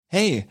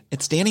Hey,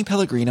 it's Danny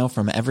Pellegrino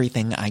from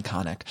Everything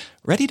Iconic.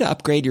 Ready to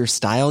upgrade your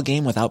style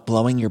game without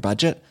blowing your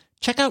budget?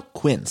 Check out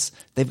Quince.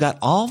 They've got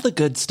all the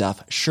good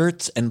stuff,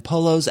 shirts and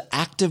polos,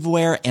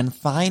 activewear, and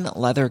fine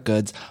leather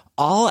goods,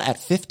 all at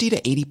 50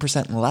 to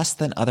 80% less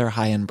than other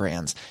high-end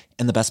brands.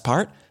 And the best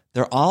part?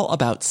 They're all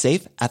about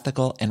safe,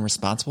 ethical, and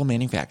responsible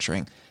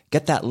manufacturing.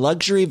 Get that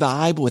luxury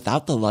vibe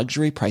without the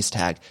luxury price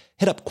tag.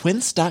 Hit up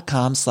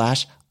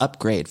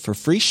quince.com/upgrade for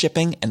free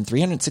shipping and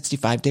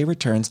 365-day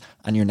returns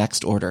on your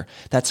next order.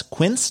 That's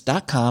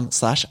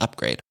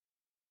quince.com/upgrade.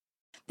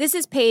 This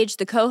is Paige,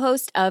 the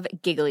co-host of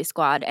Giggly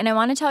Squad, and I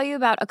want to tell you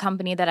about a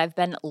company that I've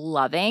been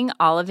loving,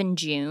 Olive &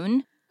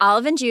 June.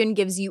 Olive & June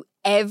gives you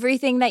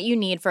everything that you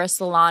need for a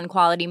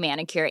salon-quality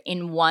manicure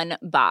in one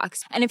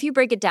box. And if you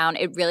break it down,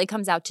 it really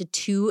comes out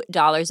to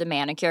 $2 a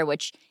manicure,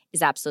 which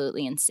is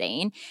absolutely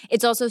insane.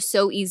 It's also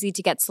so easy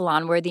to get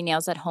salon-worthy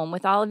nails at home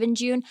with Olive &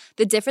 June.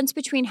 The difference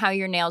between how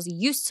your nails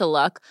used to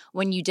look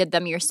when you did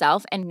them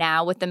yourself and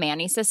now with the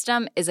Mani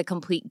system is a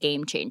complete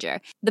game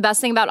changer. The best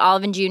thing about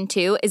Olive & June,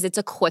 too, is it's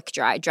a quick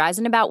dry. Dries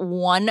in about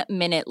 1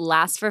 minute,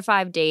 lasts for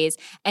 5 days,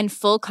 and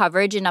full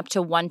coverage in up to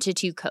 1 to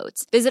 2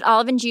 coats. Visit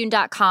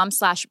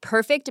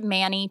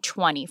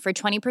oliveandjune.com/perfectmani20 for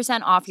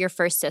 20% off your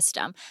first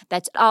system.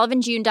 That's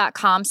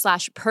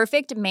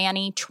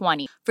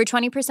oliveandjune.com/perfectmani20 for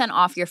 20%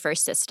 off your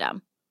first system.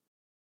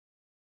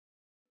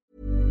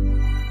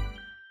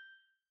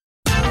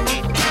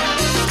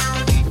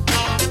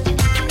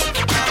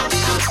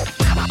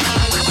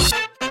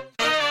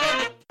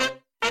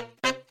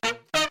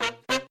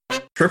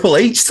 Triple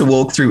H to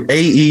walk through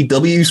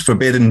AEW's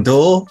Forbidden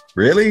Door?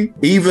 Really?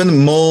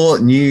 Even more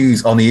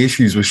news on the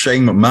issues with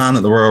Shane McMahon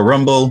at the Royal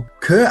Rumble.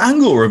 Kurt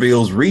Angle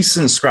reveals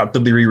recent scrap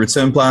WWE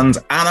return plans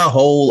and a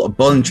whole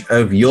bunch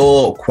of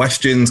your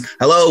questions.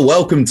 Hello,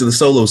 welcome to the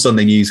Solo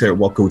Sunday News here at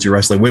What Culture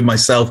Wrestling with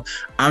myself,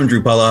 Andrew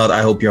Pollard.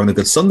 I hope you're having a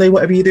good Sunday,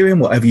 whatever you're doing,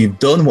 whatever you've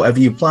done, whatever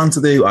you plan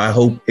to do. I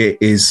hope it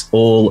is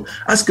all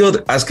as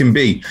good as can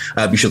be.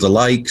 Be sure to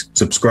like,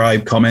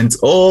 subscribe, comment,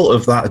 all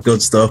of that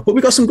good stuff. But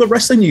we've got some good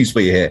wrestling news for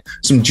you here.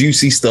 Some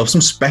juicy stuff,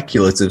 some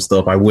speculative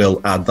stuff. I will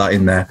add that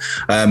in there.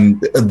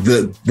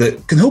 That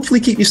can hopefully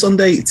keep your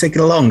Sunday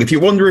ticking along. If you're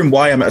wondering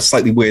why I'm at a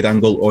slightly weird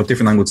angle or a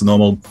different angle to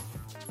normal,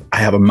 I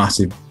have a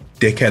massive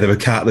dickhead of a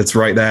cat that's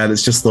right there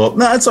that's just thought,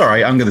 nah, it's all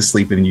right, I'm going to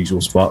sleep in the usual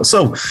spot.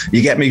 So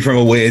you get me from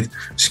a weird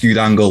skewed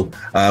angle,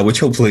 which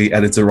hopefully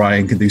editor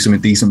Ryan can do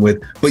something decent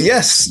with. But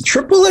yes,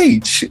 Triple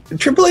H to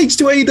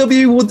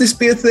AEW, would this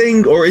be a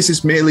thing, or is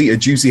this merely a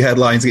juicy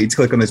headline to get you to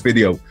click on this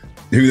video?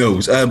 Who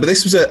knows? But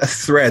this was a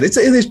thread. It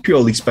is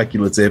purely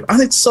speculative, and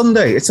it's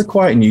Sunday. It's a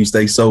quiet news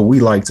day, so we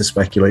like to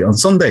speculate on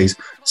Sundays.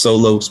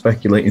 Solo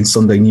speculating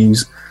Sunday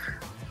news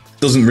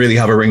doesn't really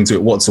have a ring to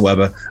it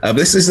whatsoever. But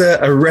this is a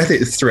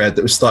Reddit thread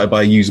that was started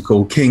by a user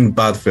called King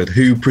Badford,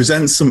 who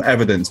presents some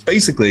evidence.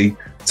 Basically,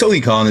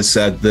 Tony Khan has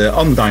said that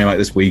on Dynamite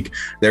this week,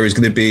 there is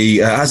going to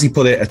be, as he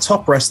put it, a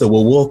top wrestler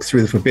will walk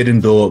through the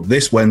Forbidden Door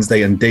this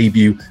Wednesday and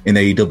debut in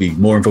AEW.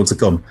 More info to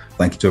come.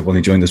 Thank you to everyone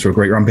who joined us for a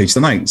great rampage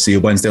tonight. See you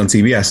Wednesday on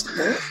TBS.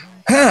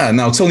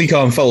 Now, Tony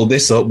Khan followed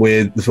this up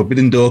with the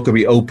Forbidden Door could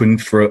be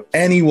opened for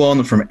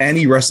anyone from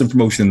any wrestling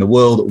promotion in the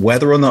world,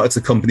 whether or not it's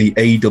a company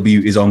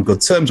AEW is on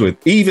good terms with.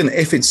 Even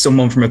if it's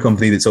someone from a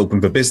company that's open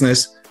for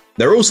business,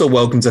 they're also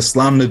welcome to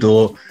slam the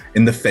door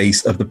in the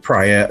face of the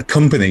prior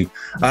company.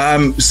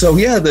 So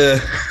yeah, the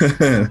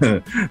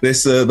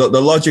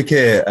logic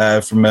here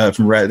from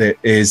Reddit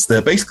is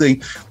that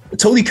basically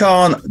Tony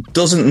Khan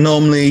doesn't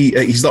normally,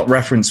 he's not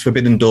referenced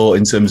Forbidden Door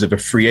in terms of a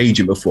free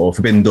agent before.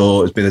 Forbidden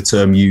Door has been a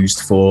term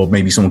used for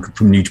maybe someone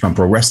from New Japan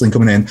Pro Wrestling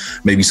coming in,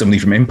 maybe somebody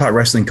from Impact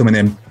Wrestling coming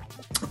in,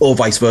 or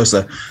vice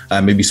versa,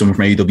 maybe someone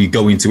from AEW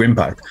going to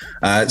Impact.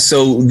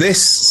 So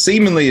this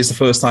seemingly is the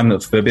first time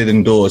that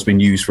Forbidden Door has been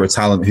used for a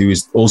talent who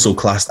is also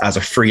classed as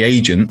a free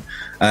agent.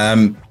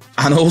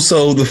 And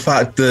also the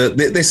fact that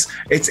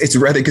it's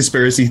Reddit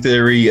conspiracy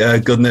theory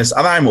goodness,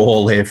 and I'm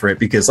all here for it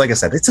because, like I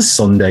said, it's a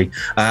Sunday.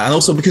 And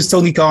also because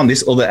Tony Khan,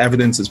 this other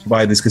evidence that's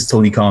provided is because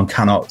Tony Khan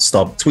cannot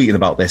stop tweeting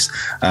about this,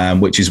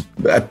 which is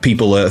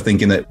people are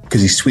thinking that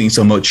because he's tweeting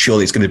so much,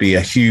 surely it's going to be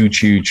a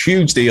huge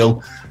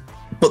deal.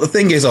 But the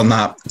thing is on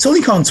that,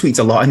 Tony Khan tweets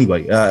a lot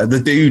anyway.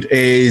 The dude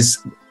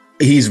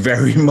he's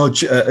very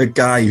much a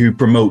guy who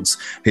promotes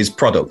his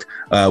product,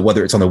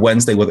 whether it's on a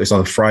Wednesday, whether it's on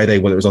a Friday,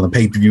 whether it's on a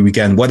pay-per-view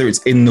weekend, whether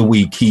it's in the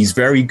week. He's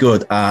very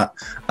good at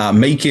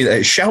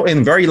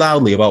shouting very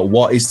loudly about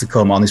what is to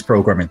come on his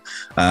programming.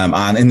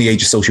 And in the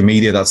age of social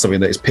media, that's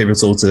something that is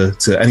pivotal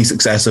to any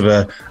success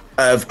of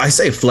I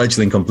say a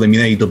fledgling company.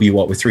 I mean,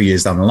 AEW, we're 3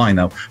 years down the line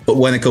now. But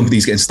when a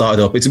company's getting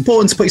started up, it's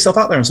important to put yourself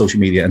out there on social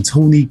media. And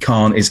Tony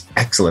Khan is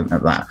excellent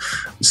at that.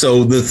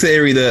 So the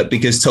theory that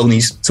because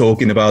Tony's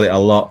talking about it a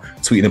lot,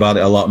 tweeting about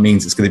it a lot,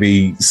 means it's going to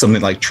be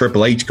something like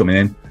Triple H coming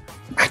in,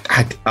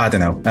 I don't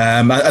know.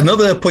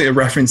 Another point of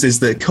reference is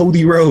that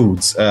Cody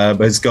Rhodes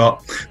has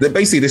got that.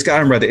 Basically, this guy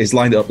on Reddit is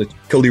lined up that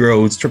Cody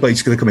Rhodes, Triple H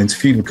is going to come in to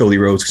feud with Cody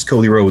Rhodes because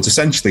Cody Rhodes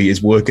essentially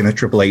is working a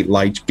Triple H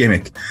like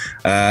gimmick,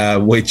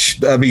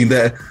 which I mean,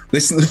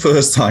 this is the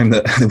first time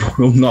that it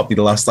will not be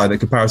the last time that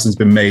comparison's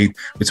been made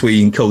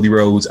between Cody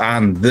Rhodes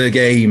and the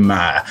game.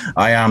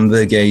 I am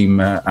the game,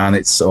 and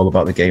it's all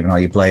about the game and how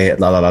you play it.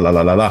 La la la la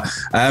la la la.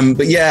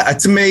 But yeah,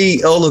 to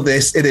me, all of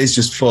this, it is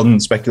just fun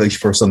speculation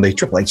for a Sunday.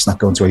 Triple H is not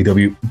going to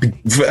AEW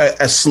for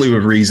a slew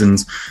of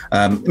reasons.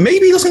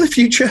 Maybe he does in the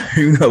future,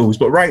 who knows?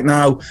 But right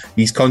now,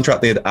 he's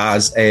contracted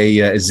as a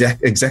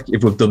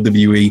executive with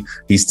WWE.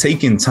 He's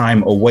taking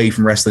time away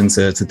from wrestling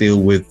to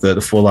deal with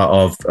the fallout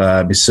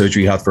of his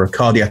surgery he had for a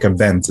cardiac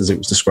event, as it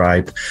was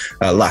described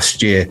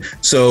last year.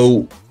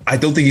 So I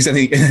don't think he's in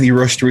any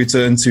rush to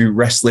return to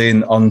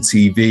wrestling on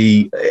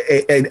TV.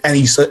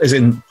 As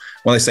in,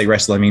 when I say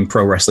wrestling, I mean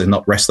pro wrestling,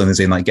 not wrestling as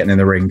in like getting in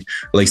the ring,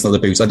 lacing up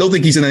the boots. I don't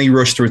think he's in any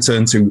rush to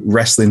return to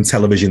wrestling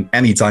television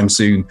anytime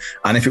soon.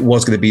 And if it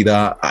was going to be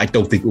that, I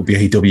don't think it would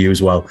be AEW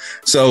as well.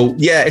 So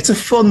yeah, it's a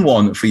fun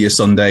one for your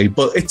Sunday,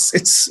 but it's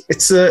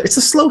a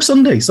slow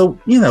Sunday. So,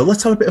 you know,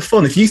 let's have a bit of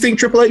fun. If you think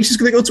Triple H is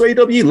going to go to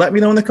AEW, let me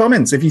know in the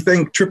comments. If you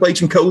think Triple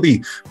H and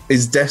Cody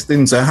is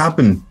destined to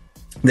happen,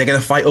 they're going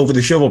to fight over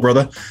the shovel,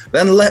 brother,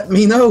 then let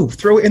me know.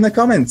 Throw it in the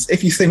comments.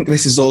 If you think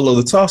this is all a load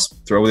of toss,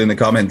 throw it in the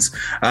comments.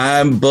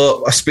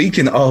 But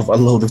speaking of a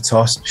load of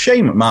toss,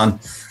 Shane McMahon.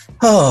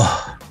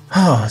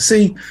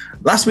 See,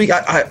 last week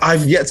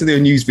I've yet to do a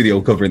news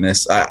video covering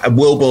this.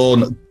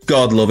 Wilborn,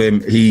 God love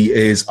him, he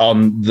is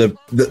on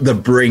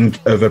the brink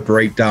of a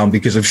breakdown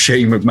because of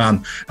Shane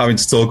McMahon having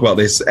to talk about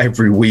this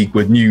every week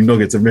with new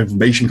nuggets of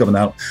information coming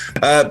out.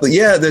 But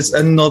yeah, there's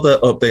another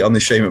update on the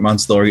Shane McMahon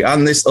story,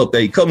 and this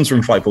update comes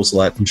from Fightful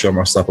Select, from Sean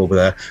Ross Sapp over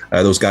there,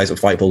 those guys at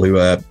Fightful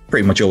who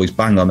pretty much always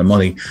bang on the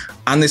money.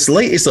 And this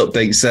latest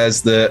update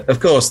says that, of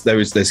course, there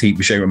is this heat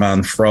with Shane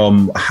McMahon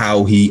from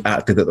how he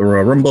acted at the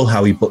Royal Rumble,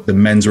 how he booked the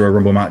men's Royal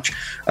Rumble match.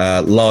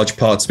 Large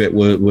parts of it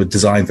were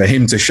designed for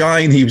him to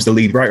shine. He was the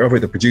lead writer of it,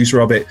 the producer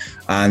of it,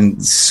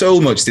 and so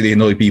much did he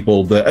annoy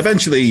people that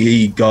eventually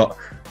he got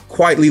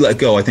quietly let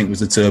go, I think was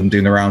the term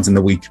doing the rounds in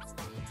the week,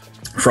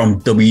 from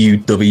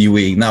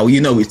WWE. Now, you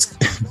know, it's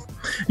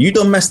you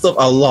done messed up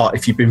a lot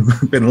if you've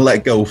been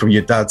let go from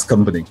your dad's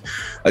company.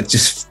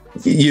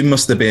 You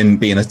must have been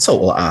being a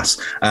total ass.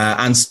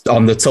 And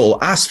on the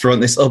total ass front,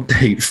 this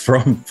update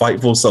from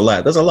Fightful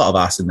Select, there's a lot of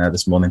ass in there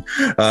this morning.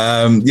 The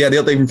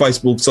update from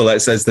Fightful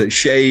Select says that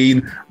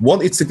Shane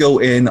wanted to go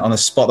in on a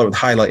spot that would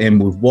highlight him,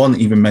 with one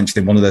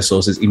of their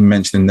sources even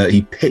mentioning that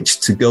he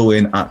pitched to go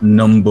in at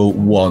number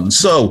 1.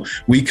 So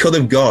we could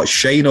have got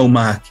Shane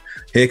O'Mac,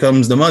 here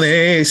comes the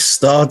money,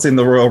 starting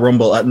the Royal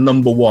Rumble at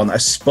number 1, a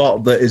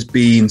spot that has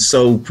been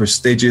so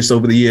prestigious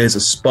over the years, a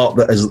spot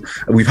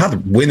that we've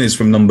had winners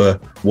from number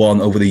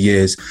 1 over the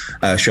years.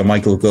 Shawn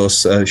Michaels, of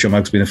course, Shawn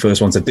Michaels being the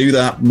first one to do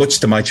that, much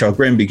to my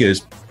chagrin,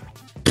 because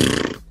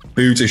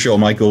boo to Shawn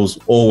Michaels,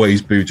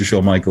 always boo to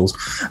Shawn Michaels.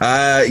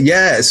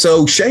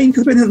 So Shane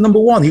could have been at number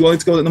 1. He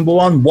wanted to go at number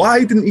 1. Why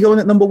didn't he go in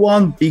at number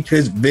 1?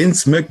 Because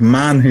Vince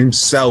McMahon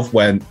himself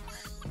went,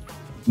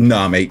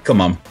 nah, mate,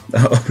 come on.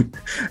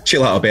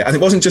 Chill out a bit. And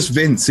it wasn't just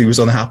Vince who was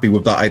unhappy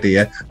with that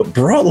idea, but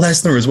Brock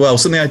Lesnar as well.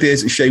 Some of the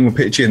ideas that Shane were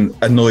pitching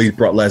annoyed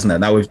Brock Lesnar.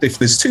 Now, if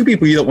there's two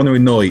people you don't want to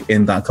annoy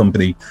in that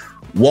company,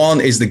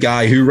 one is the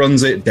guy who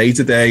runs it day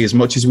to day. As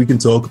much as we can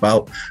talk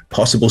about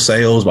possible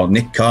sales, about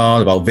Nick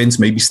Khan, about Vince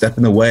maybe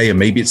stepping away, and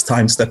maybe it's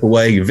time to step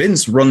away,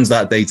 Vince runs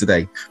that day to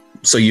day.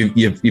 So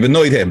you've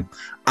annoyed him.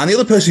 And the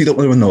other person you don't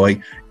want to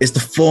annoy is the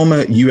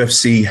former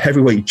UFC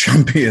heavyweight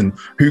champion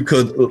who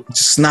could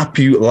snap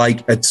you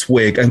like a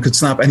twig and could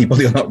snap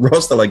anybody on that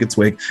roster like a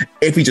twig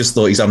if he just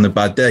thought he's having a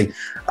bad day.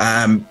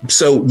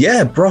 So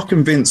yeah, Brock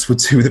and Vince were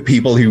two of the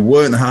people who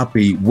weren't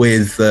happy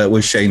with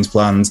Shane's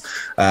plans.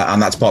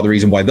 And that's part of the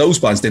reason why those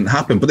plans didn't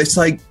happen. But it's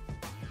like,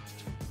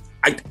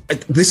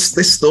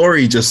 this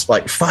story just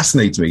like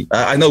fascinates me.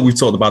 I know we've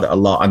talked about it a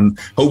lot, and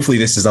hopefully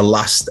this is the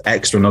last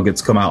extra nugget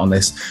to come out on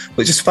this,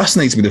 but it just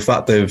fascinates me the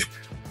fact of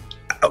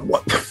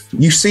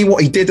you see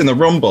what he did in the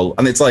Rumble,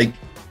 and it's like,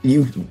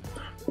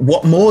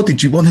 what more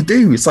did you want to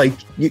do? It's like,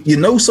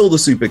 you sold the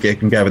super kick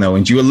from Kevin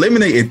Owens. You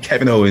eliminated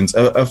Kevin Owens,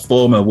 a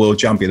former world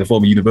champion, a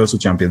former Universal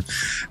champion.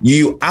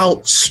 You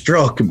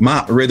outstruck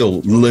Matt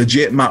Riddle,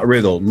 legit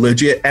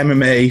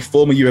MMA,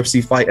 former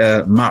UFC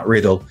fighter Matt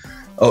Riddle.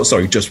 Oh,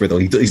 sorry, just Riddle.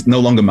 He's no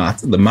longer Matt.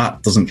 The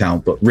Matt doesn't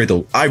count, but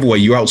Riddle. Either way,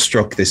 you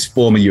outstruck this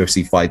former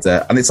UFC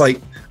fighter. And it's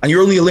like, and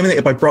you're only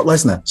eliminated by Brock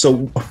Lesnar.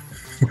 So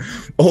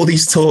all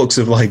these talks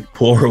of like,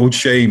 poor old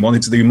Shane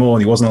wanted to do more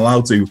and he wasn't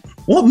allowed to.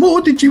 What more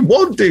did you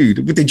want,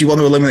 dude? Did you want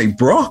to eliminate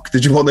Brock?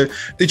 Did you want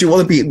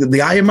to be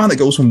the Iron Man that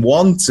goes from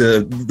 1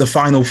 to the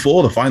final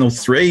 4, the final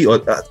 3? Or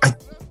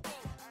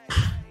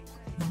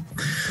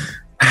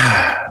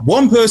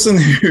One person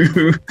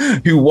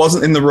who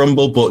wasn't in the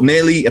Rumble but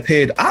nearly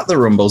appeared at the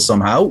Rumble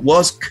somehow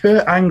was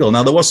Kurt Angle.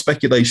 Now, there was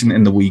speculation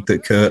in the week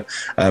that Kurt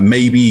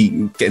may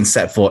be getting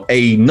set for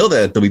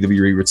another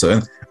WWE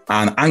return.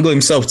 And Angle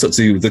himself took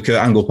to the Kurt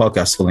Angle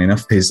podcast, funnily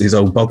enough, his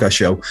own podcast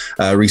show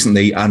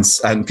recently, and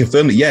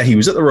confirmed that, yeah, he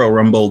was at the Royal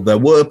Rumble. There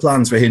were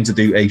plans for him to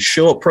do a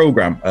short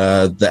program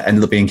that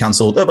ended up being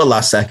cancelled at the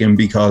last second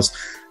because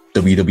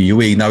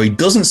WWE. Now, he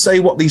doesn't say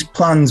what these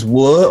plans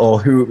were or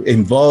who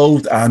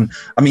involved. And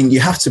I mean,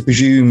 you have to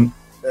presume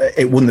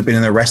it wouldn't have been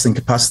in a wrestling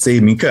capacity. I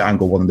mean, Kurt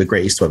Angle, one of the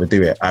greatest to ever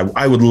do it.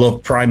 I would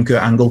love prime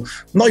Kurt Angle,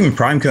 not even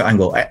prime Kurt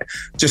Angle.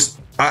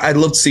 I'd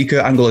love to see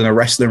Kurt Angle in a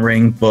wrestling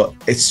ring, but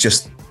it's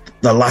just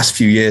the last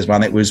few years,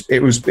 man. It was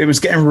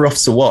getting rough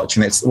to watch,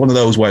 and it's one of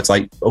those where it's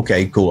like,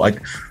 okay, cool. I'd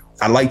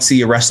like to see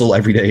you wrestle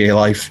every day of your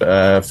life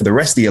for the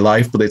rest of your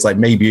life, but it's like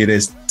maybe it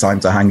is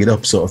time to hang it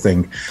up, sort of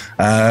thing.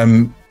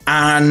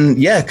 And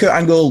yeah, Kurt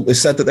Angle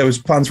has said that there was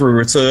plans for a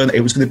return.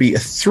 It was going to be a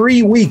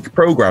 3-week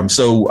program,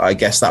 so I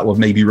guess that would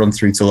maybe run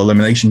through till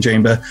Elimination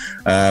Chamber.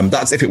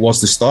 That's if it was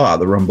to start at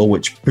the Rumble,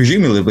 which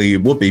presumably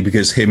it would be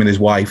because him and his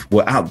wife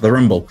were at the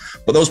Rumble.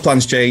 But those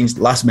plans changed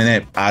last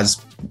minute,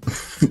 as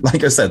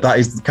like I said, that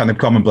is kind of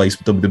commonplace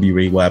for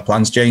WWE, where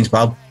plans change,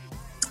 pal.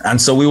 And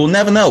so we will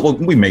never know. Well,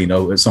 we may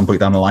know at some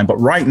point down the line, but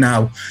right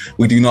now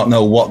we do not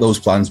know what those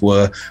plans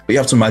were. But you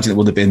have to imagine it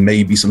would have been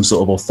maybe some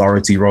sort of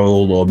authority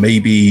role, or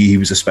maybe he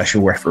was a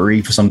special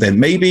referee for something.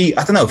 Maybe,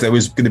 I don't know, if there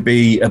was going to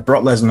be a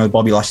Brock Lesnar and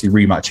Bobby Lashley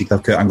rematch, he could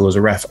have Kurt Angle as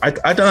a ref. I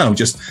don't know,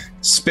 just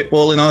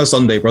spitballing on a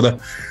Sunday, brother.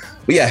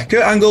 But yeah,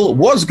 Kurt Angle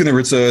was going to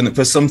return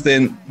for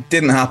something,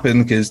 didn't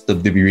happen because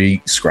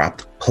WWE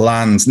scrapped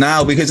plans.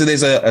 Now, because it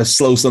is a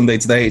slow Sunday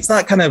today, it's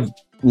that kind of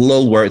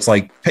lull where it's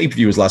like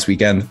pay-per-view was last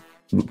weekend.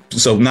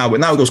 So now it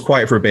goes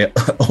quiet for a bit,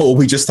 or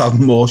we just have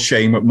more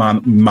Shane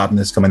McMahon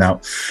madness coming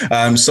out.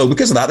 So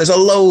because of that, there's a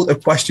load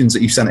of questions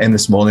that you sent in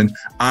this morning,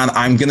 and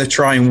I'm going to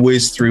try and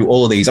whiz through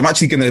all of these. I'm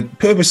actually going to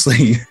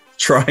purposely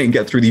try and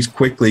get through these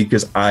quickly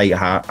because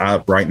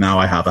right now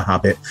I have a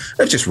habit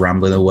of just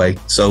rambling away.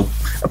 So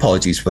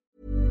apologies for that.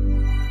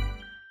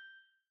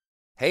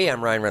 Hey,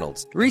 I'm Ryan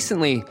Reynolds.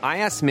 Recently, I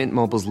asked Mint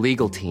Mobile's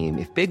legal team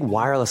if big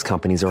wireless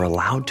companies are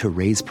allowed to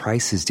raise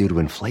prices due to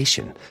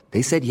inflation.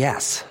 They said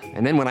yes.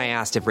 And then when I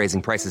asked if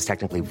raising prices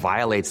technically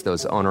violates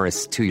those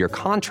onerous 2-year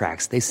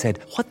contracts, they said,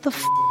 "What the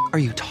f*** are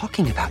you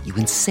talking about, you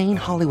insane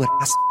Hollywood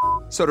ass?"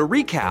 So to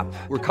recap,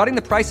 we're cutting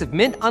the price of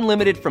Mint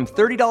Unlimited from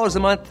 $30 a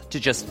month to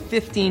just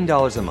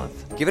 $15 a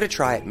month. Give it a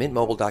try at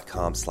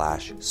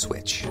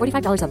mintmobile.com/switch.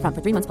 $45 up front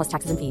for 3 months plus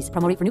taxes and fees.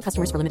 Promo rate for new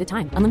customers for limited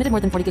time. Unlimited more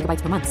than 40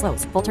 gigabytes per month.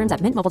 Slows full terms at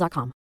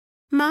mintmobile.com.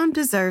 Mom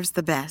deserves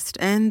the best,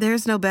 and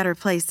there's no better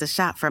place to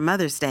shop for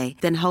Mother's Day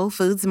than Whole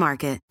Foods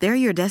Market. They're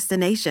your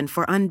destination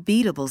for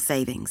unbeatable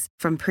savings,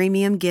 from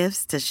premium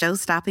gifts to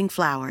show-stopping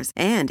flowers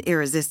and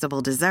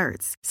irresistible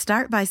desserts.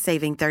 Start by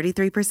saving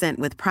 33%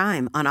 with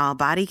Prime on all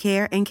body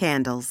care and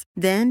candles.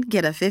 Then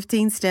get a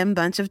 15-stem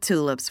bunch of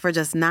tulips for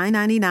just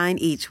 $9.99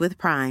 each with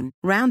Prime.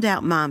 Round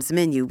out Mom's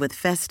menu with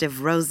festive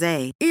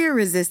rosé,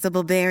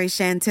 irresistible berry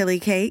chantilly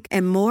cake,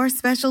 and more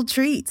special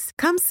treats.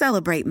 Come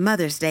celebrate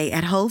Mother's Day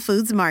at Whole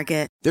Foods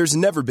Market. There's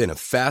never been a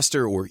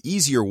faster or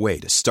easier way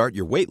to start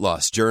your weight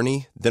loss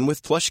journey than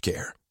with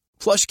PlushCare.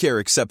 PlushCare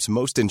accepts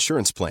most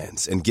insurance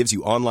plans and gives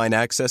you online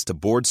access to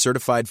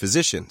board-certified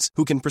physicians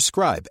who can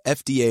prescribe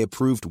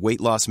FDA-approved weight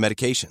loss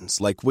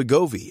medications like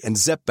Wegovy and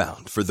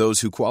Zepbound for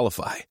those who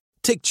qualify.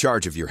 Take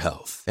charge of your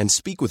health and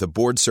speak with a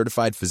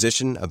board-certified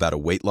physician about a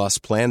weight loss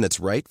plan that's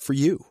right for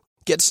you.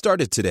 Get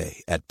started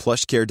today at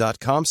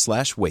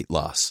plushcare.com/weight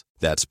loss.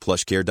 That's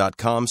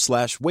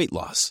plushcare.com/weight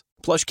loss.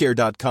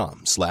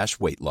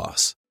 plushcare.com/weight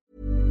loss.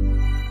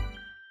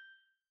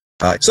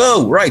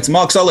 So,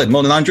 Mark Solid,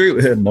 morning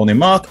Andrew, morning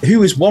Mark.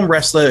 Who is one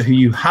wrestler who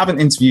you haven't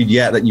interviewed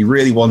yet that you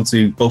really want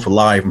to, both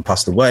alive and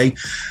passed away?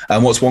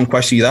 And what's one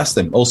question you'd ask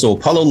them? Also,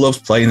 Apollo loves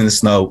playing in the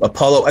snow.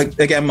 Apollo,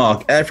 again,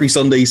 Mark, every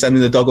Sunday you send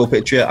me the doggo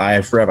picture. I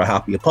am forever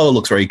happy. Apollo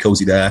looks very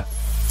cozy there.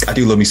 I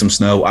do love me some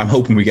snow. I'm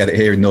hoping we get it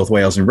here in North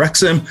Wales and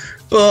Wrexham.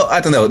 But I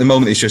don't know. At the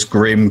moment, it's just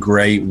grim,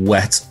 grey,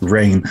 wet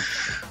rain.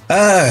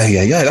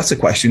 Yeah, that's a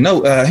question.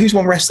 No, who's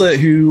one wrestler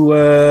who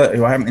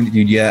I haven't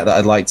interviewed yet that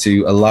I'd like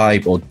to,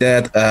 alive or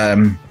dead?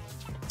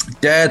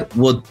 Dead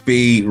would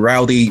be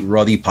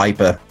Roddy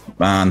Piper,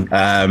 man.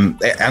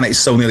 And it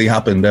so nearly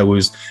happened. There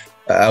was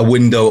a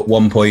window at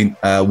one point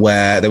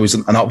where there was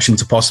an option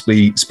to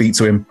possibly speak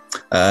to him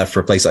for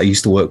a place that I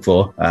used to work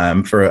for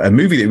a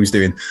movie that he was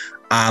doing.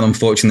 And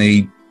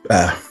unfortunately,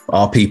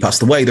 RP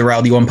passed away, the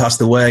Rowdy one passed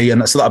away,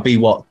 and so that'd be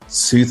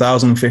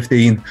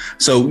 2015.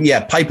 So yeah,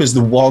 Piper's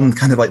the one,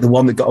 kind of like the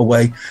one that got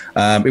away.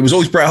 It was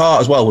always Bret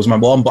Hart as well, was my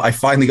one, but I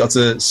finally got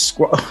to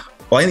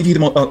I interviewed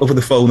him over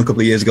the phone a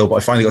couple of years ago, but I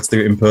finally got to do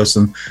it in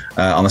person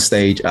on a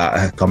stage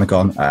at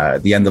Comic-Con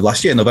at the end of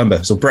last year,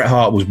 November. So Bret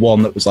Hart was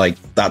one that was like,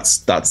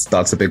 that's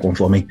a big one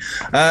for me.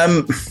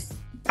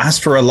 As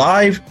for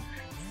alive,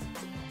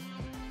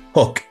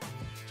 Hook.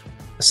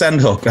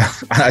 Send Hook.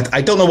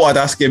 I don't know what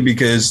I'd ask him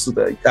because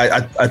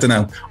I don't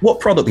know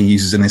what product he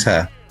uses in his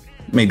hair.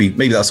 Maybe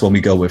that's the one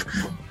we go with.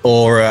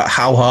 or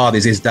how hard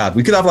is his dad?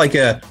 We could have like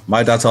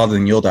my dad's harder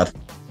than your dad.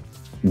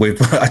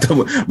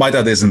 My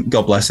dad isn't,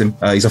 God bless him.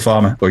 He's a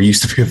farmer, or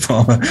used to be a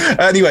farmer.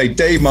 Anyway,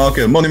 Dave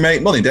Marker, morning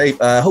mate, morning Dave.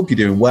 Hope you're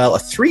doing well. A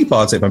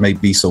 3-part if I may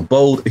be so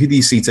bold. Who do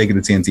you see taking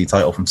the TNT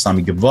title from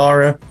Sammy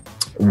Guevara?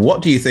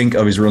 What do you think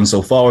of his run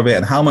so far with it,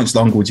 and how much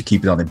longer would you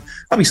keep it on him?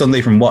 Happy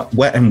Sunday from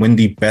wet and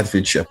windy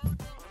Bedfordshire.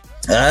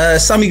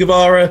 Sammy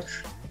Guevara.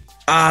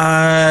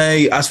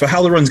 As for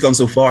how the run's gone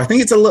so far, I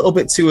think it's a little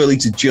bit too early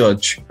to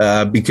judge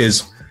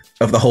because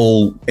of the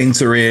whole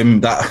interim.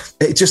 That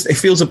it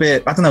feels a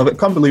bit, I don't know, a bit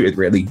convoluted,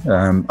 really.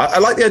 I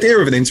like the idea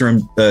of an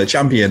interim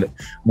champion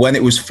when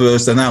it was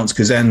first announced,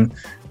 because then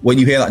when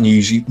you hear that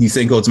news, you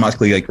think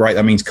automatically, like, right,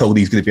 that means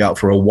Cody's going to be out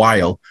for a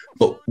while.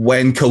 But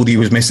when Cody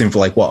was missing for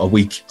like, a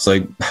week,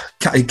 so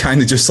it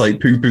kind of just like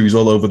poo-poos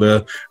all over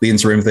the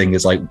interim thing.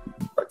 It's like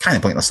kind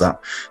of pointless, that.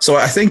 So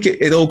I think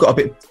it all got a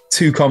bit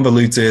too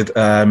convoluted.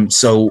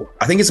 So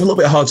I think it's a little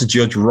bit hard to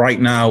judge right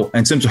now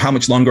in terms of how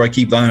much longer I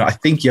keep it on him. I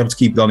think you have to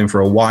keep it on him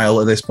for a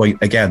while at this point,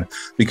 again,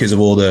 because of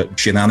all the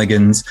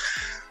shenanigans.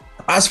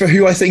 As for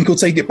who I think will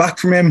take it back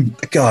from him,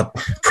 God,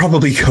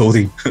 probably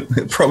Cody.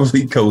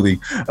 Probably Cody.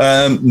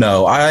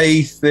 No,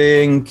 I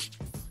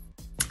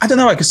don't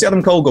know. I could see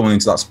Adam Cole going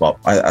into that spot.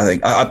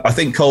 I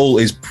think Cole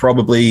is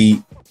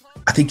probably,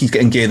 I think he's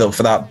getting geared up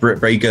for that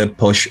Britt Baker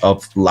push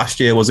of last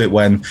year, was it,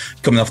 when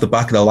coming off the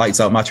back of the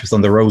lights out match with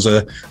Thunder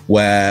Rosa,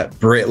 where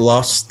Britt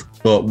lost,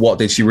 but what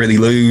did she really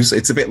lose?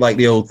 It's a bit like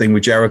the old thing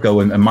with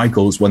Jericho and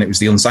Michaels when it was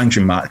the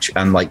unsanctioned match,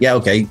 and like, yeah,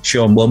 okay,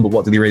 Shawn won, but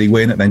what did he really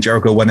win? And then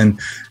Jericho went and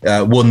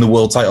won the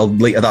world title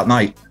later that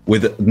night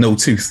with no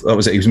tooth. That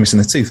was it. He was missing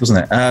a tooth,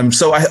 wasn't it?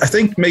 So I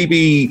think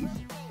maybe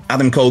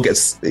Adam Cole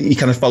he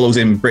kind of follows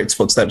in Britt's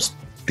footsteps,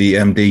 the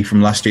MD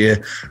from last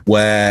year,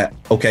 where,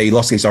 okay, he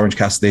lost against Orange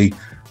Cassidy.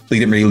 He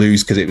didn't really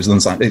lose because it was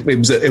unsigned. It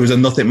was a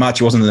nothing match.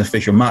 It wasn't an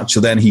official match. So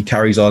then he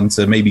carries on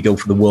to maybe go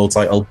for the world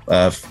title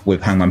with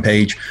Hangman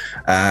Page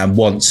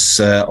once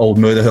old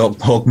Murder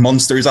Hawk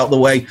Monster is out the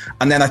way.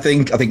 And then I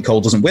think Cole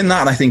doesn't win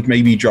that, and I think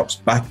maybe he drops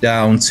back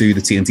down to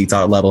the TNT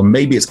title level. And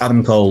maybe it's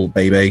Adam Cole,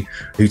 baby,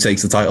 who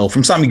takes the title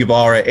from Sammy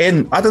Guevara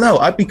in, I don't know,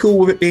 I'd be cool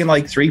with it being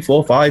like 3,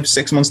 4, 5,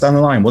 6 months down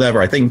the line, whatever.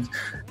 I think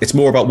it's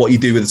more about what you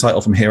do with the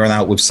title from here on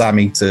out with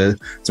Sammy to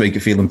make it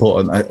feel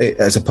important,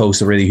 as opposed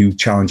to really who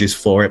challenges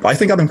for it. But I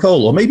think Adam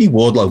Cole, or maybe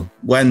Wardlow,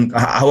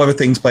 however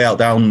things play out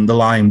down the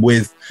line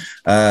with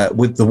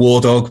the War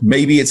Dog,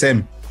 maybe it's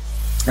him.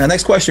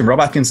 Next question,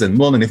 Rob Atkinson.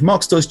 Morning. If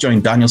Mox does join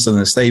Danielson in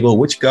the stable,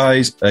 which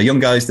young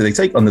guys do they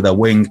take under their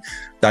wing?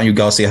 Daniel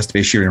Garcia has to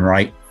be a shooting,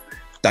 right?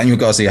 Daniel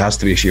Garcia has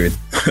to be a shooting.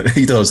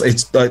 He does.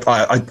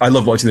 I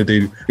love watching the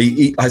dude.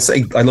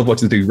 I love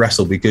watching the dude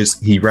wrestle because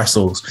he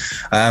wrestles.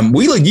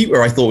 Wheeler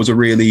Yuta, I thought, was a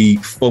really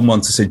fun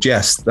one to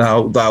suggest.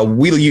 Now,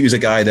 Wheeler Yuta is a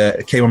guy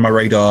that came on my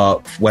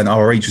radar when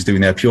ROH was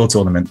doing their Pure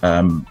tournament.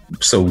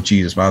 So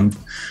Jesus, man,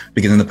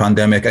 beginning of the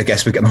pandemic, I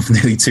guess we're getting on for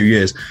nearly 2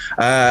 years.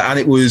 And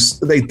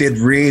they did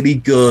really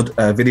good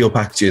video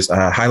packages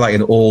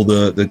highlighting all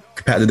the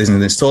competitors in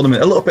this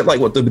tournament, a little bit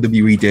like what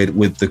WWE did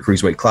with the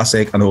Cruiserweight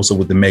Classic and also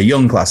with the Mae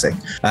Young Classic.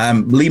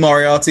 Lee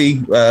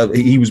Moriarty,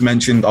 he was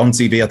mentioned on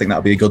TV. I think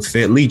that'd be a good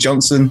fit. Lee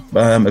Johnson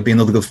would be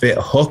another good fit.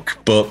 Hook,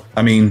 but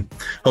I mean,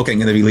 Hook ain't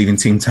going to be leaving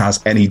Team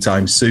Taz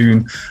anytime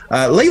soon.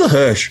 Layla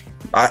Hirsch,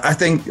 I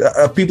think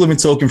people have been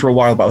talking for a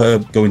while about her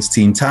going to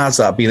Team Taz.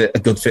 That'd be a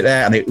good fit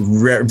there, and it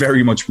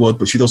very much would,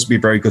 but she'd also be a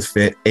very good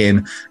fit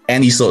in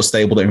any sort of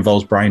stable that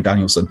involves Bryan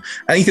Danielson.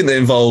 Anything that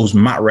involves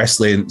mat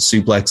wrestling,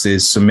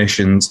 suplexes,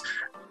 submissions,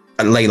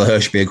 Layla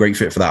Hirsch would be a great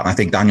fit for that. And I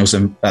think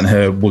Danielson and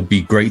her would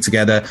be great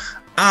together.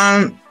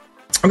 And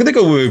I'm going to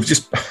go with,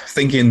 just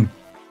thinking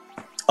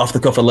off the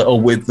cuff a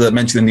little, with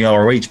mentioning the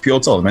ROH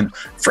Pure tournament,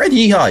 Fred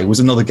Yehi was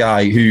another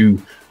guy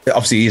who,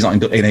 obviously he's not in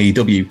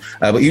AEW,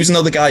 but he was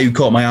another guy who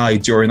caught my eye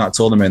during that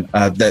tournament.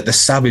 The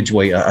Savage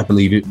Weight, I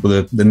believe,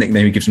 the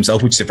nickname he gives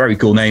himself, which is a very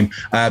cool name.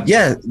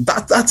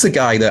 That's a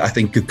guy that I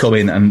think could come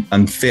in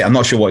and fit. I'm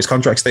not sure what his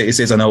contract status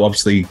is. I know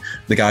obviously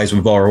the guys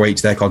with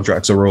ROH, their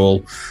contracts are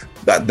all,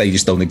 they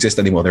just don't exist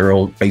anymore. They're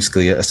all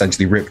basically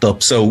essentially ripped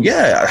up. So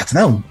yeah, I don't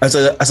know. As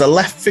a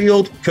left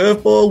field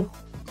curveball,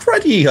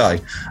 Fred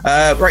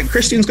Yehi. Right,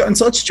 Christian's got in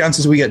touch.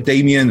 Chances we get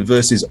Damian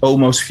versus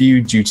Omos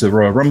feud due to the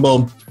Royal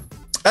Rumble.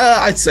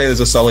 I'd say there's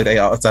a solid 8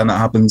 out of 10 that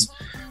happens.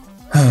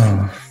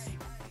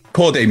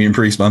 Poor Damian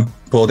Priest, man.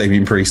 Poor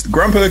Damian Priest.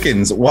 Grant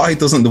Perkins, why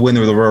doesn't the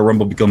winner of the Royal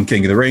Rumble become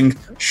King of the Ring?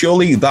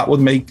 Surely that would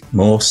make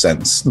more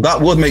sense.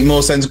 That would make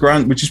more sense,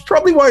 Grant, which is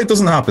probably why it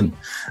doesn't happen.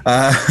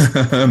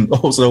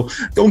 Also,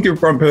 don't give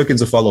Grant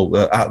Perkins a follow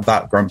at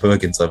that Grant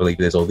Perkins, I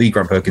believe it is, or the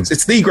Grant Perkins.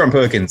 It's the Grant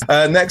Perkins.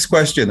 Next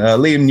question.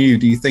 Liam New,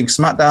 do you think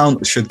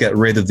SmackDown should get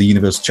rid of the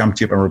Universal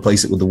Championship and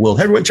replace it with the World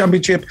Heavyweight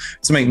Championship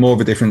to make more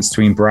of a difference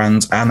between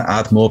brands and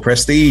add more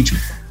prestige?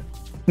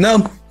 No.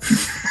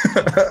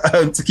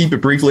 To keep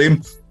it brief,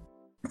 Liam,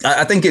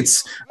 I think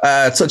it's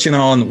touching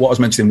on what I was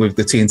mentioning with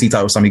the TNT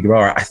title, Sammy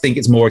Guevara. I think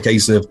it's more a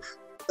case of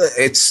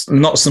it's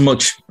not so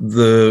much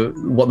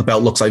what the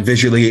belt looks like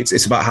visually.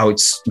 It's about how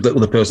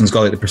the person's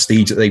got it, the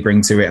prestige that they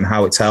bring to it, and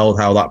how it's held,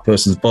 how that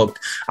person's booked.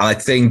 And I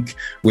think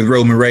with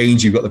Roman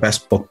Reigns, you've got the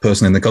best booked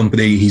person in the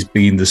company. He's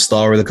been the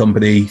star of the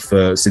company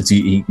since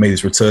he made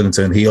his return and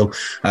turned heel.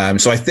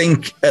 So I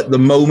think at the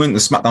moment the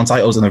SmackDown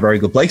title's in a very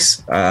good place.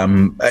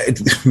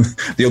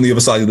 The only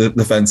other side of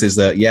the fence is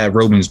that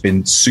Roman's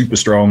been super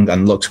strong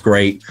and looks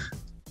great,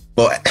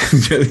 but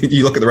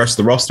you look at the rest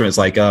of the roster and it's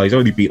like, he's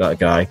already beat that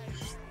guy.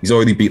 He's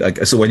already beat that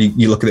guy. So when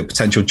you look at the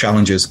potential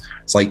challenges,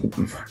 it's like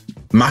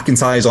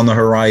McIntyre's on the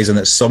horizon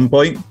at some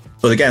point.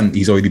 But again,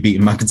 he's already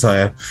beaten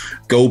McIntyre.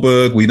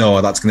 Goldberg, we know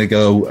how that's going to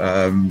go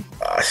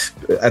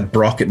at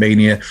Brock at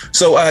Mania.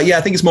 So, I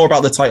think it's more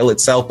about the title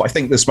itself. But I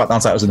think the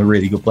SmackDown title's in a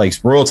really good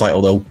place. Raw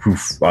title, though,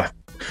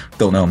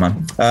 don't know,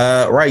 man.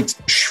 Right,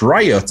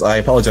 Shreyut, I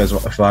apologize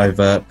if I've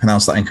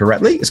pronounced that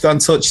incorrectly. It's got in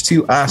touch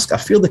to ask, I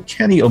feel the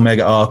Kenny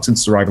Omega arc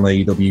since arriving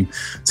in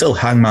AEW till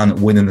Hangman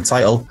winning the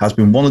title has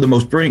been one of the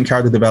most brilliant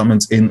character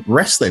developments in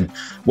wrestling.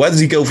 Where does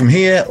he go from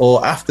here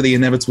or after the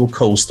inevitable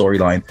Cole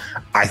storyline?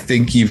 I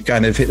think you've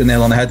kind of hit the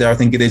nail on the head there. I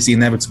think it is the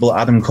inevitable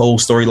Adam Cole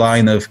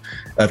storyline of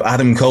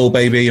Adam Cole,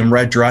 baby, and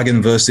Red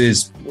Dragon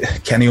versus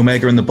Kenny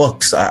Omega and the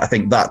Bucks. I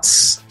think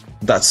that's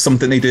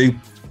something they do.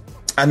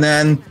 And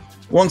then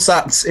once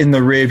that's in the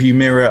rearview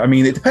mirror, I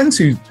mean, it depends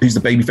who's the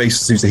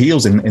babyface, who's the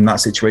heels in that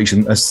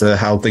situation as to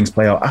how things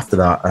play out after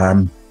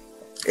that.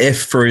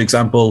 If, for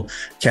example,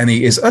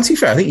 Kenny is, and to be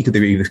fair, I think you could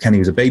do it even if Kenny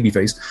was a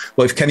babyface,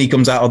 but if Kenny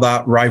comes out of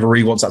that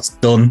rivalry once that's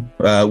done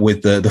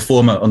with the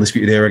former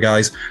Undisputed Era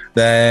guys,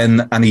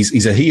 then, and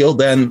he's a heel,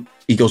 then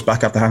he goes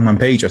back after Hangman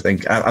Page, I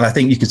think. And I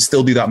think you could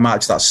still do that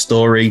match, that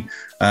story,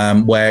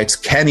 where it's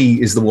Kenny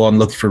is the one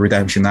looking for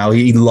redemption now.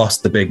 He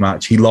lost the big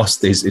match. He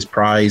lost his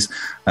prize.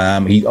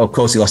 He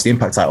lost the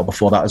Impact title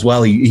before that as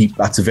well. He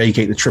had to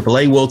vacate the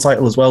AAA World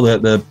title as well,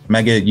 the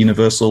Mega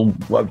Universal,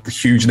 the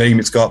huge name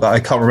it's got that I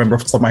can't remember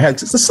off the top of my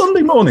head. It's a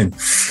Sunday morning.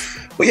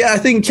 But yeah, I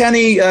think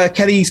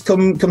Kenny's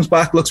comes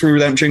back, looks for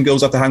redemption,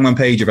 goes after Hangman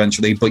Page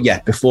eventually. But yeah,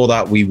 before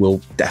that, we will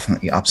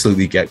definitely,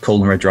 absolutely get Cole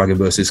and Red Dragon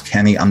versus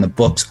Kenny and the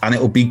Bucks, and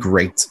it'll be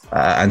great.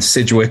 And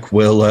Sidgwick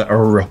will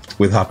erupt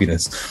with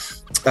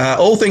happiness.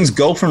 All things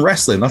golf and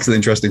wrestling. That's an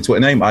interesting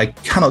Twitter name. I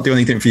cannot do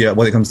anything for you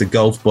when it comes to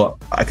golf, but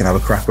I can have a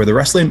crack with the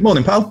wrestling.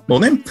 Morning, pal.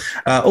 Morning.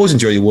 Always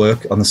enjoy your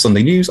work on the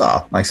Sunday news.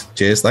 Nice.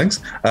 Cheers. Thanks.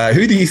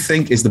 Who do you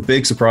think is the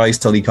big surprise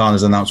Tony Khan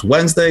has announced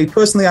Wednesday?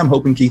 Personally, I'm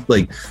hoping Keith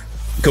Lee.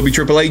 Could be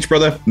Triple H,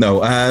 brother.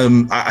 No,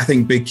 I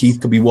think Big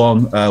Keith could be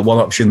one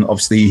option.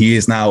 Obviously, he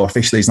is now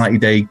officially, his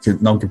 90-day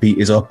non-compete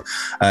is up.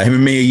 Him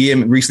and Mia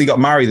Yim recently got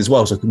married as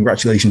well, so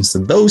congratulations to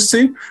those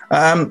two.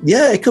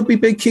 It could be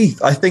Big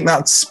Keith. I think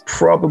that's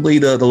probably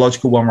the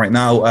logical one right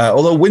now.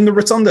 Although Wyndham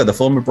Rotunda, the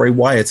former Bray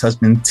Wyatt, has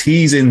been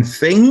teasing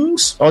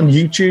things on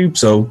YouTube,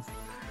 so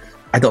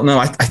I don't know.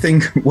 I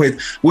think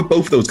with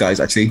both of those guys,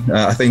 actually,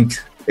 I think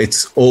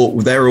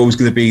they're always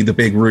going to be the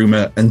big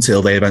rumor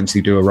until they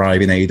eventually do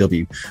arrive in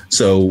AEW.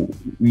 So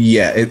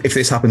yeah, if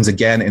this happens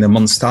again in a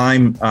month's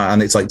time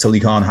and it's like Tony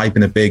Khan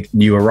hyping a big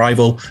new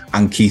arrival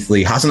and Keith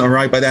Lee hasn't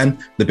arrived by then,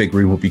 the big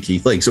rumor will be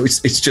Keith Lee. So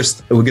it's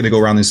just, we're going to go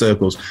around in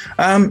circles.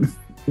 I don't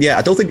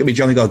think it'll be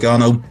Johnny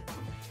Gargano.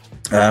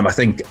 I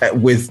think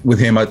with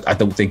him, I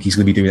don't think he's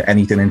going to be doing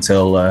anything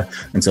until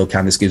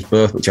Candice gives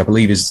birth, which I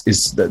believe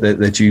is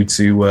they're due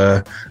to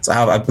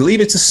have. I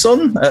believe it's a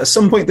son at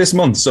some point this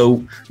month.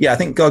 So yeah, I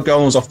think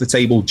Gargano's off the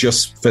table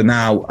just for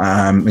now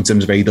in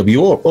terms of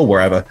AEW or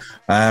wherever.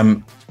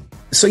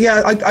 So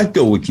yeah, I'd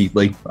go with Keith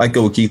Lee.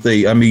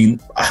 I mean,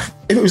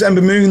 if it was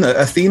Ember Moon,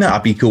 Athena,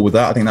 I'd be cool with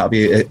that. I think that'd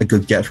be a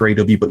good get for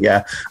AEW. But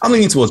yeah, I'm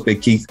leaning towards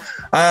Big Keith.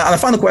 And a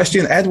final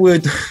question: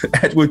 Edward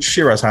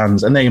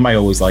Shirazhands, a name I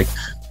always like.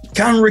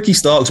 Can Ricky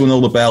Starks win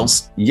all the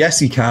belts? Yes,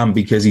 he can,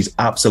 because he's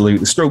absolute.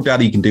 The Stroke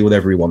Daddy can do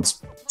whatever he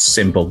wants.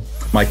 Simple.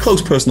 My close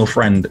personal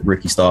friend,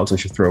 Ricky Starks, I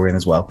should throw in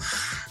as well.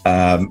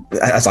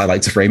 As I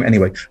like to frame it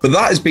anyway. But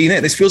that has been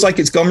it. This feels like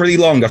it's gone really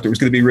long after it was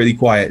going to be really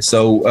quiet.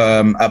 So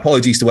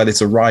apologies to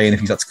editor Ryan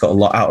if he's had to cut a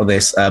lot out of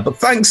this. But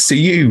thanks to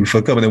you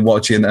for coming and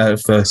watching,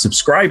 for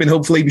subscribing.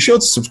 Hopefully, be sure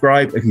to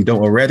subscribe if you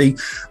don't already.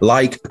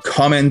 Like,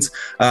 comment.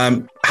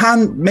 And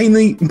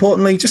mainly,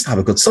 importantly, just have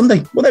a good Sunday.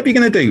 Whatever you're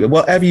going to do,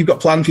 whatever you've got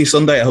planned for your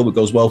Sunday, I hope it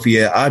goes well for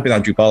you. I've been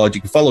Andrew Pollard.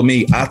 You can follow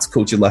me at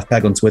Cultured Left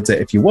Peg on Twitter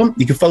if you want.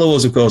 You can follow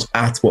us, of course,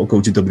 at What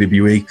Cultured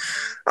WWE.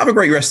 Have a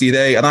great rest of your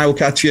day, and I will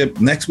catch you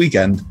next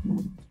weekend.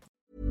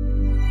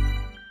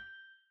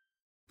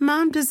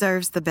 Mom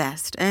deserves the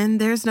best, and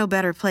there's no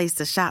better place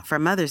to shop for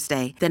Mother's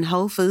Day than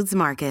Whole Foods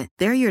Market.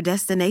 They're your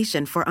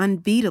destination for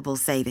unbeatable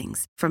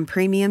savings, from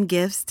premium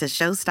gifts to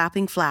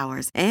show-stopping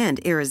flowers and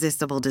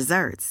irresistible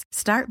desserts.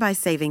 Start by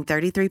saving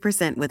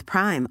 33% with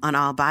Prime on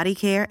all body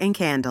care and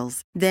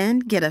candles. Then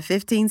get a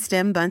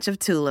 15-stem bunch of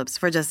tulips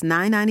for just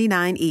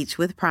 $9.99 each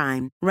with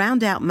Prime.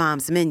 Round out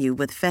Mom's menu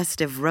with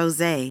festive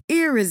rosé,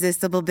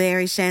 irresistible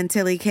berry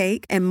chantilly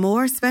cake, and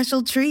more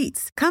special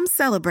treats. Come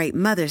celebrate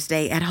Mother's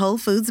Day at Whole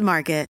Foods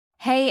Market.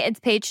 Hey, it's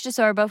Paige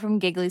DeSorbo from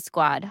Giggly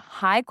Squad.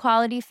 High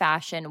quality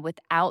fashion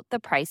without the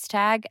price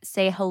tag.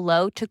 Say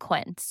hello to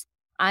Quince.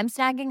 I'm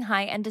snagging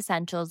high-end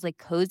essentials like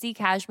cozy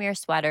cashmere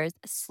sweaters,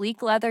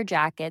 sleek leather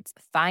jackets,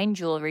 fine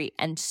jewelry,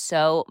 and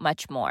so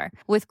much more.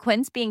 With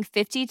Quince being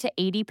 50 to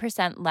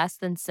 80% less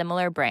than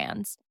similar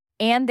brands.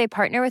 And they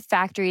partner with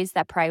factories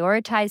that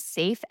prioritize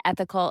safe,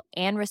 ethical,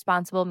 and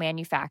responsible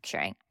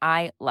manufacturing.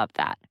 I love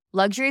that.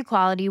 Luxury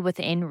quality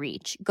within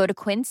reach. Go to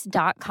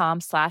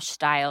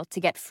quince.com/style to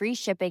get free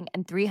shipping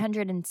and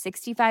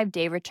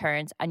 365-day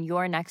returns on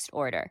your next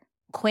order.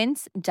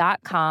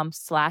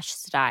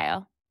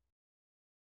 Quince.com/style.